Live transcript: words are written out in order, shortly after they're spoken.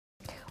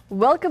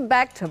Welcome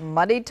back to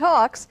Money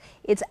Talks.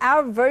 It's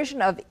our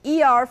version of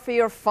ER for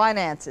your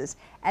finances.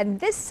 And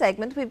this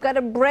segment, we've got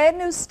a brand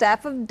new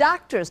staff of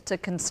doctors to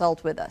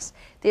consult with us.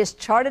 There's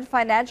chartered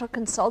financial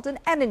consultant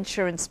and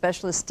insurance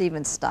specialist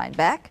Steven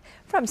Steinbach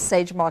from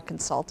SageMark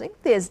Consulting.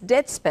 There's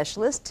debt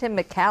specialist Tim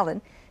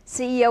McCallan,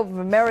 CEO of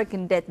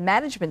American Debt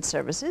Management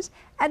Services,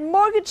 and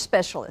mortgage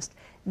specialist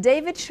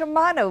David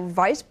Shermano,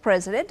 Vice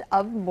President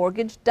of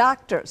Mortgage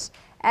Doctors.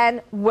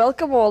 And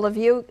welcome all of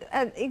you.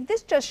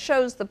 This just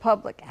shows the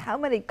public how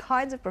many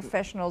kinds of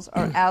professionals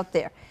are out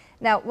there.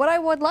 Now, what I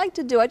would like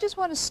to do, I just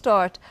want to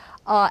start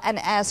and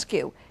ask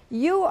you,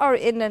 you are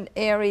in an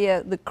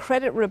area, the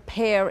credit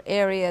repair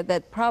area,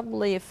 that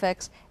probably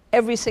affects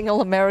every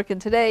single American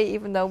today,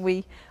 even though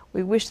we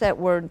wish that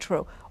weren't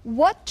true.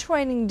 What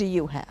training do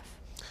you have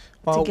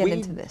to get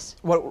into this?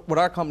 What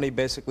our company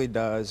basically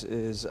does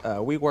is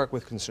we work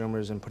with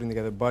consumers in putting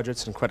together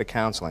budgets and credit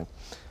counseling.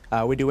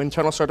 We do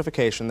internal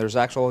certification. There's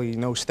actually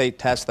no state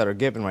tests that are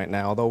given right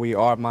now, although we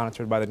are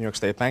monitored by the New York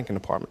State Banking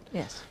Department.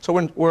 Yes. So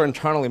we're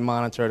internally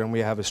monitored, and we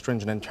have a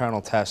stringent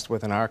internal test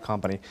within our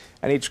company,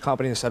 and each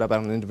company is set up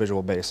on an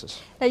individual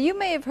basis. Now, you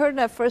may have heard in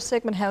our first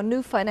segment how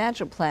new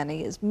financial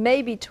planning is,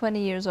 maybe 20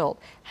 years old.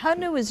 How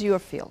new is your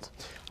field?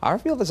 Our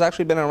field has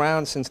actually been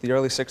around since the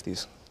early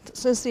 60s.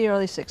 Since the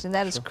early 60s, and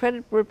that is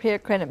credit repair,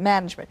 credit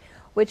management,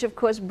 which of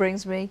course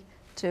brings me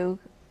to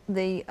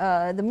the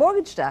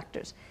mortgage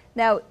doctors.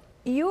 Now,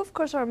 you, of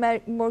course, are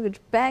a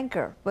mortgage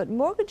banker, but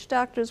mortgage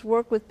doctors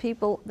work with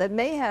people that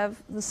may have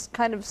this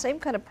same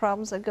kind of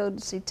problems that go to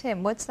see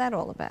Tim. What's that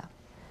all about?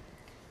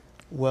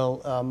 Well,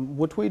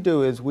 what we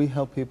do is we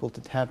help people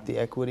to tap the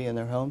equity in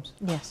their homes.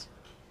 Yes.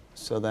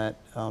 So that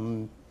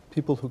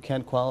people who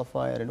can't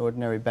qualify at an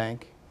ordinary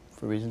bank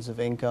for reasons of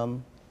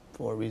income,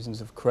 for reasons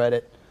of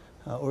credit,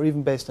 or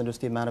even based on just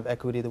the amount of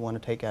equity they want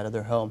to take out of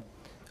their home,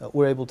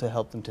 we're able to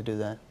help them to do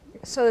that.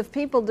 So if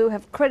people do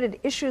have credit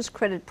issues,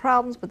 credit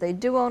problems, but they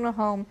do own a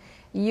home,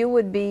 you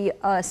would be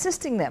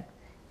assisting them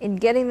in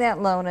getting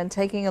that loan and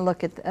taking a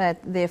look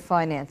at their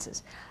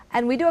finances.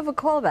 And we do have a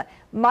call about it.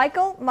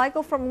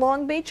 Michael from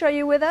Long Beach, are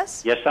you with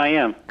us? Yes, I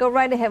am. Go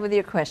right ahead with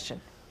your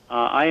question.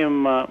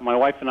 My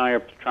wife and I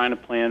are trying to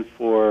plan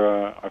for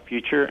our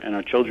future and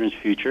our children's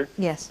future.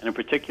 Yes. And in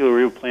particular,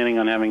 we were planning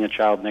on having a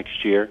child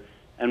next year.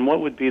 And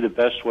what would be the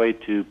best way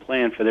to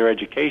plan for their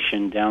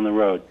education down the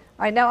road?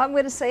 All right, now I'm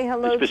going to say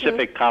hello to...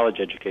 Specific college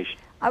education.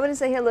 I'm going to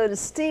say hello to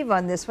Steve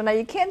on this one. Now,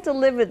 you can't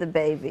deliver the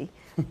baby,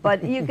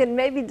 but you can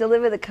maybe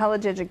deliver the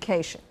college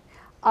education.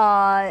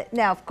 Now,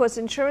 of course,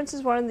 insurance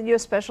is one of your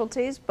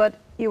specialties, but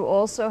you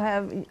also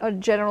have a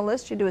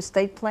generalist. You do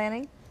estate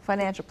planning,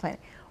 financial planning.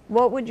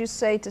 What would you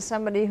say to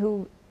somebody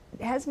who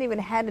hasn't even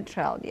had a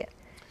child yet?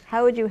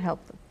 How would you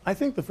help them? I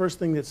think the first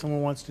thing that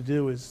someone wants to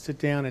do is sit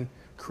down and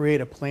create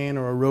a plan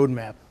or a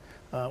roadmap.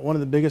 One of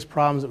the biggest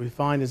problems that we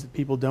find is that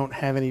people don't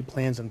have any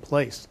plans in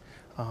place.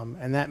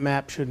 And that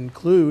map should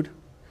include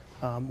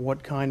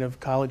what kind of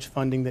college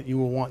funding that you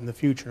will want in the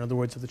future. In other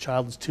words, if the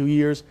child is 2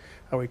 years,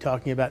 are we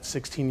talking about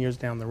 16 years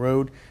down the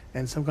road?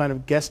 And some kind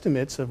of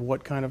guesstimates of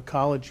what kind of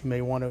college you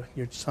may want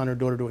your son or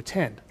daughter to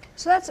attend.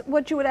 So that's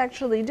what you would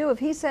actually do. If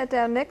he sat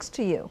down next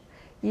to you,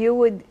 you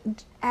would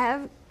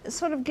have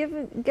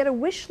get a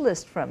wish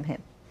list from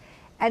him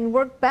and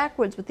work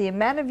backwards with the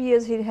amount of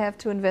years he'd have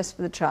to invest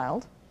for the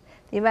child,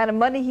 the amount of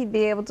money he'd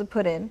be able to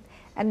put in,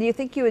 and do you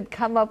think you would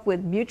come up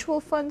with mutual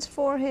funds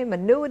for him,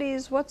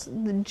 annuities? What's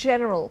the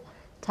general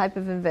type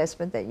of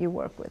investment that you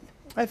work with?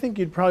 I think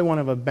you'd probably want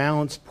to have a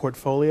balanced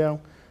portfolio.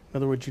 In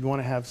other words, you'd want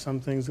to have some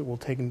things that will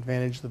take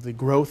advantage of the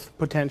growth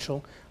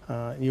potential.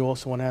 And you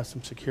also want to have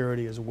some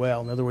security as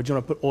well. In other words, you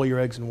don't want to put all your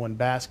eggs in one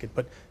basket,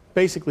 but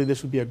basically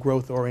this would be a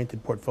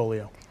growth-oriented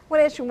portfolio. I want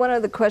to ask you one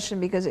other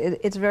question because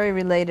it's very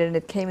related and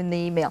it came in the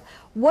email.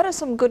 What are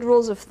some good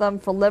rules of thumb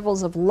for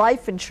levels of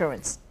life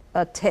insurance?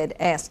 Ted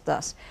asked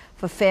us,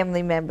 for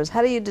family members.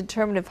 How do you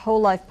determine if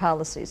whole life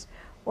policies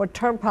or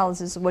term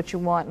policies are what you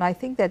want? And I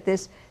think that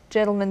this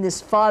gentleman, this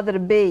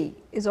father-to-be,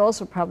 is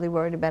also probably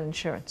worried about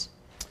insurance.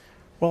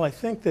 Well, I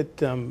think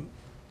that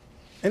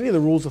any of the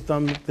rules of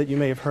thumb that you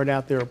may have heard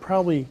out there are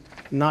probably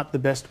not the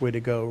best way to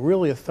go.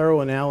 Really, a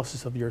thorough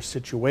analysis of your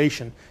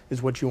situation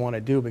is what you want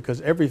to do,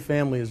 because every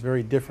family is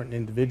very different and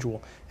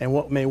individual, and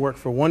what may work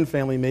for one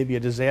family may be a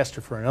disaster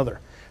for another.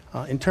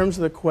 In terms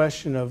of the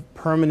question of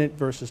permanent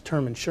versus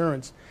term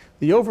insurance,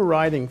 the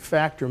overriding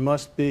factor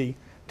must be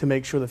to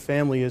make sure the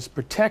family is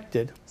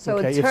protected. So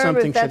okay, a term,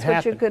 if that's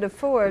what you could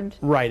afford.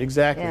 Right,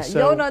 exactly. Yeah,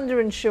 so, don't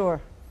underinsure.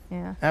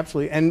 Yeah.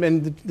 Absolutely.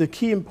 And the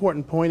key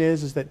important point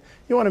is that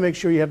you want to make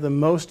sure you have the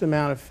most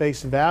amount of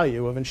face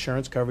value of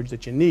insurance coverage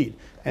that you need.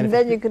 And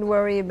then you can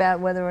worry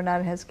about whether or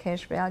not it has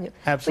cash value.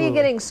 Absolutely.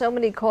 We're getting so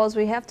many calls,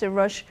 we have to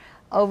rush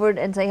over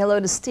and say hello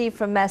to Steve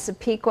from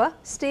Massapequa.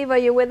 Steve, are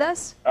you with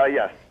us?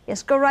 Yes.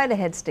 Yes, go right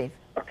ahead, Steve.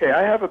 Okay,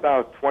 I have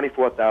about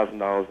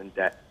 $24,000 in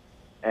debt,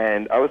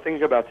 and I was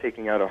thinking about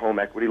taking out a home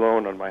equity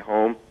loan on my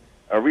home.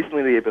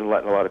 Recently, they've been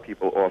letting a lot of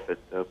people off at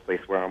the place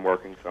where I'm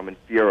working, so I'm in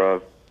fear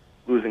of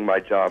losing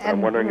my job. And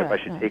I'm wondering if I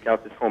should take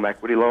out this home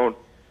equity loan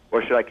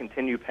or should I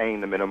continue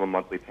paying the minimum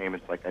monthly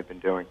payments like I've been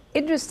doing?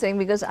 Interesting,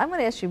 because I'm going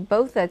to ask you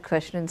both that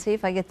question and see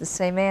if I get the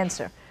same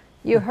answer.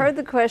 You heard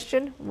the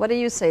question. What do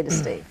you say to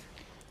Steve?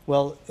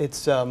 Well,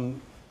 it's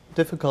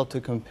difficult to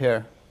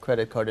compare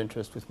credit card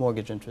interest with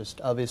mortgage interest.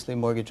 Obviously,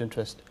 mortgage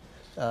interest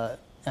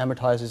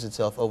amortizes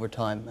itself over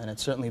time, and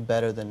it's certainly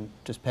better than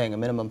just paying a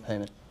minimum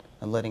payment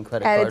and letting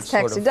credit cards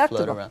sort of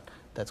float around.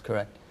 That's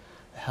correct.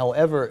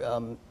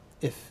 However,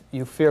 if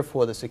you fear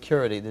for the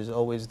security, there's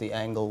always the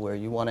angle where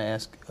you want to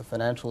ask a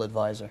financial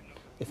advisor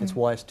if it's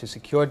wise to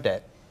secure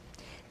debt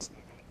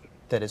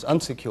that is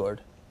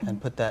unsecured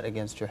and put that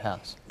against your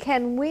house.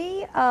 Can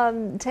we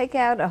take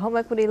out a home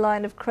equity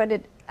line of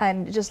credit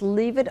and just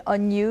leave it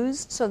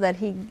unused so that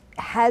he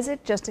has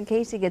it just in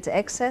case he gets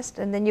excessed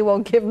and then you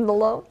won't give him the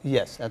loan?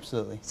 Yes,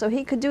 absolutely. So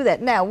he could do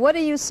that. Now, what do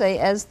you say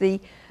as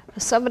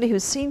somebody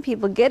who's seen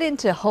people get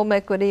into home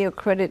equity or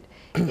credit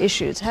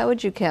issues? How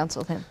would you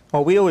counsel him?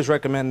 Well, we always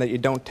recommend that you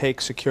don't take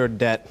secured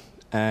debt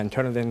and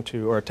turn it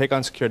into, or take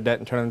unsecured debt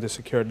and turn it into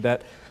secured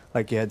debt,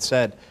 like you had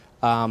said.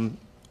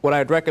 What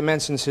I'd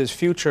recommend, since his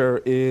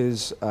future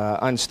is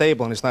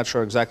unstable and he's not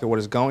sure exactly what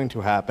is going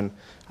to happen,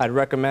 I'd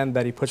recommend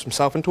that he puts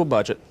himself into a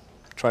budget,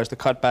 tries to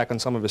cut back on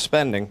some of his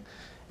spending,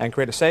 and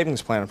create a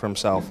savings plan for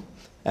himself.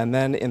 And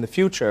then in the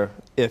future,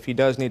 if he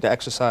does need to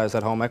exercise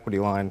that home equity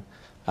line,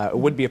 it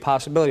would be a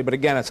possibility, but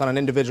again, it's on an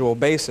individual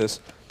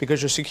basis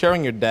because you're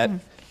securing your debt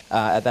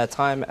at that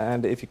time,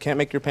 and if you can't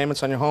make your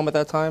payments on your home at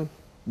that time,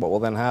 what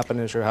will then happen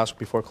is your house will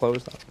be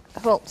foreclosed on.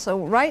 Well, so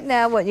right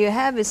now what you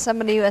have is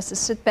somebody who has to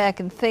sit back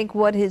and think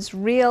what his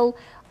real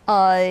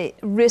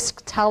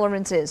risk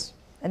tolerance is.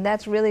 And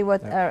that's really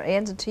what our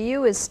answer to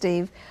you is,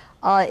 Steve.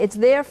 It's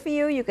there for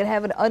you. You can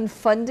have it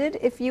unfunded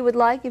if you would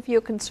like, if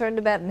you're concerned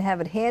about it, and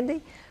have it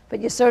handy. But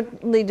you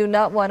certainly do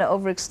not want to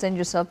overextend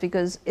yourself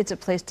because it's a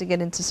place to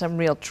get into some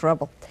real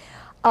trouble.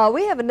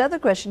 We have another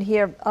question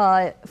here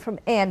from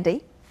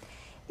Andy.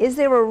 Is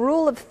there a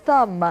rule of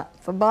thumb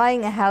for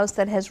buying a house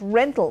that has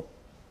rental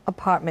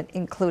apartment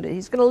included?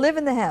 He's going to live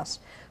in the house,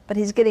 but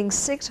he's getting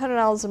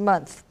 $600 a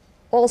month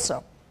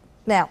also.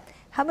 Now,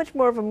 how much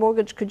more of a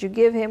mortgage could you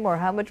give him, or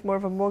how much more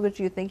of a mortgage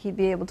do you think he'd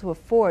be able to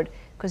afford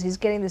because he's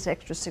getting this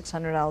extra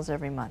 $600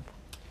 every month?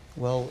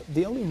 Well,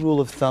 the only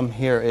rule of thumb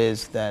here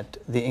is that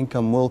the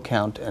income will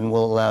count and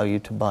will allow you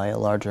to buy a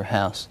larger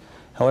house.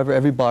 However,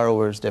 every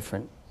borrower is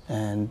different,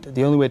 and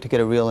the only way to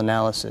get a real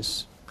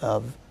analysis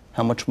of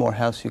how much more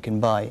house you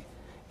can buy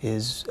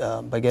is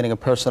by getting a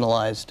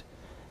personalized,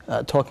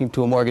 talking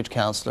to a mortgage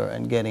counselor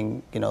and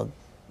getting,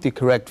 the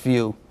correct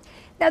view.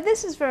 Now,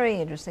 this is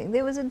very interesting.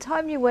 There was a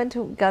time you went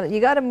to,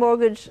 you got a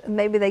mortgage, and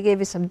maybe they gave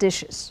you some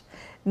dishes.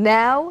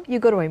 Now you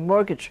go to a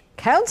mortgage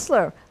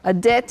counselor, a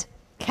debt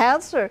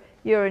counselor,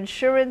 your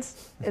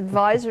insurance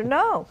advisor,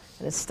 no,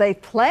 an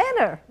estate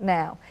planner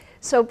now.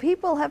 So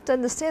people have to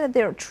understand that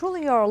there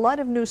truly are a lot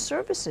of new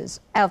services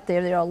out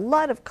there. There are a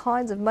lot of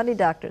kinds of money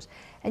doctors.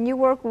 And you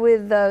work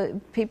with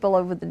people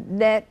over the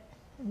net,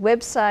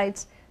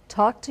 websites,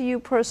 talk to you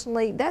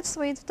personally. That's the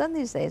way it's done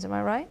these days, am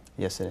I right?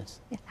 Yes, it is.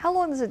 Yeah. How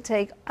long does it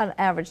take on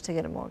average to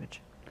get a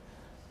mortgage?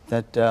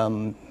 That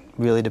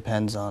really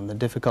depends on the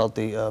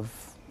difficulty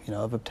of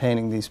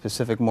obtaining the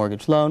specific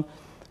mortgage loan,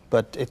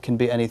 but it can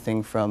be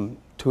anything from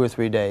 2 or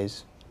 3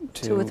 days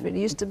to... 2 or 3, it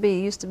used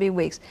to be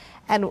weeks.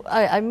 And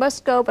I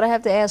must go, but I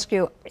have to ask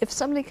you, if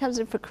somebody comes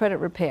in for credit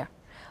repair,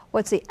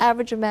 what's the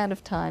average amount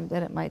of time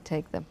that it might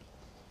take them?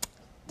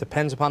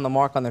 Depends upon the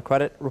mark on the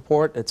credit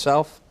report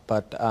itself,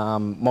 but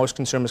most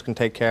consumers can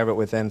take care of it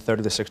within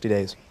 30 to 60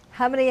 days.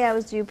 How many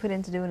hours do you put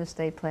in to do an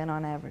estate plan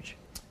on average?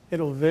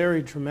 It'll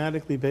vary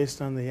dramatically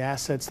based on the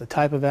assets, the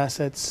type of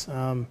assets.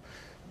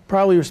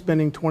 Probably you're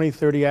spending 20,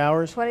 30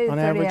 hours 20 to on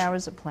 30 average.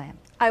 hours a plan.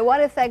 I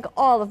want to thank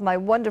all of my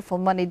wonderful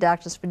money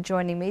doctors for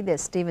joining me.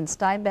 There's Stephen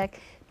Steinbeck,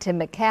 Tim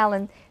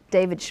McCallan,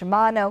 David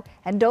Shimano,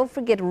 and don't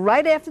forget,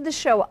 right after the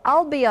show,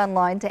 I'll be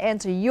online to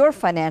answer your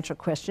financial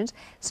questions.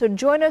 So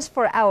join us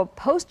for our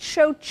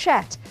post-show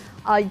chat.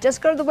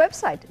 Just go to the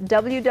website,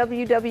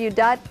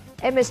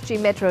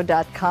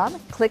 www.msgmetro.com.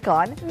 Click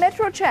on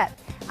Metro Chat.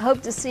 I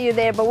hope to see you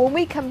there. But when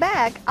we come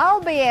back,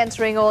 I'll be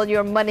answering all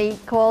your money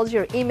calls,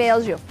 your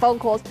emails, your phone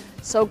calls.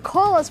 So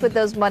call us with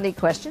those money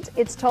questions.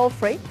 It's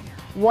toll-free,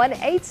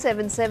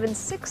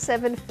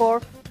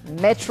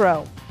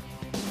 1-877-674-METRO.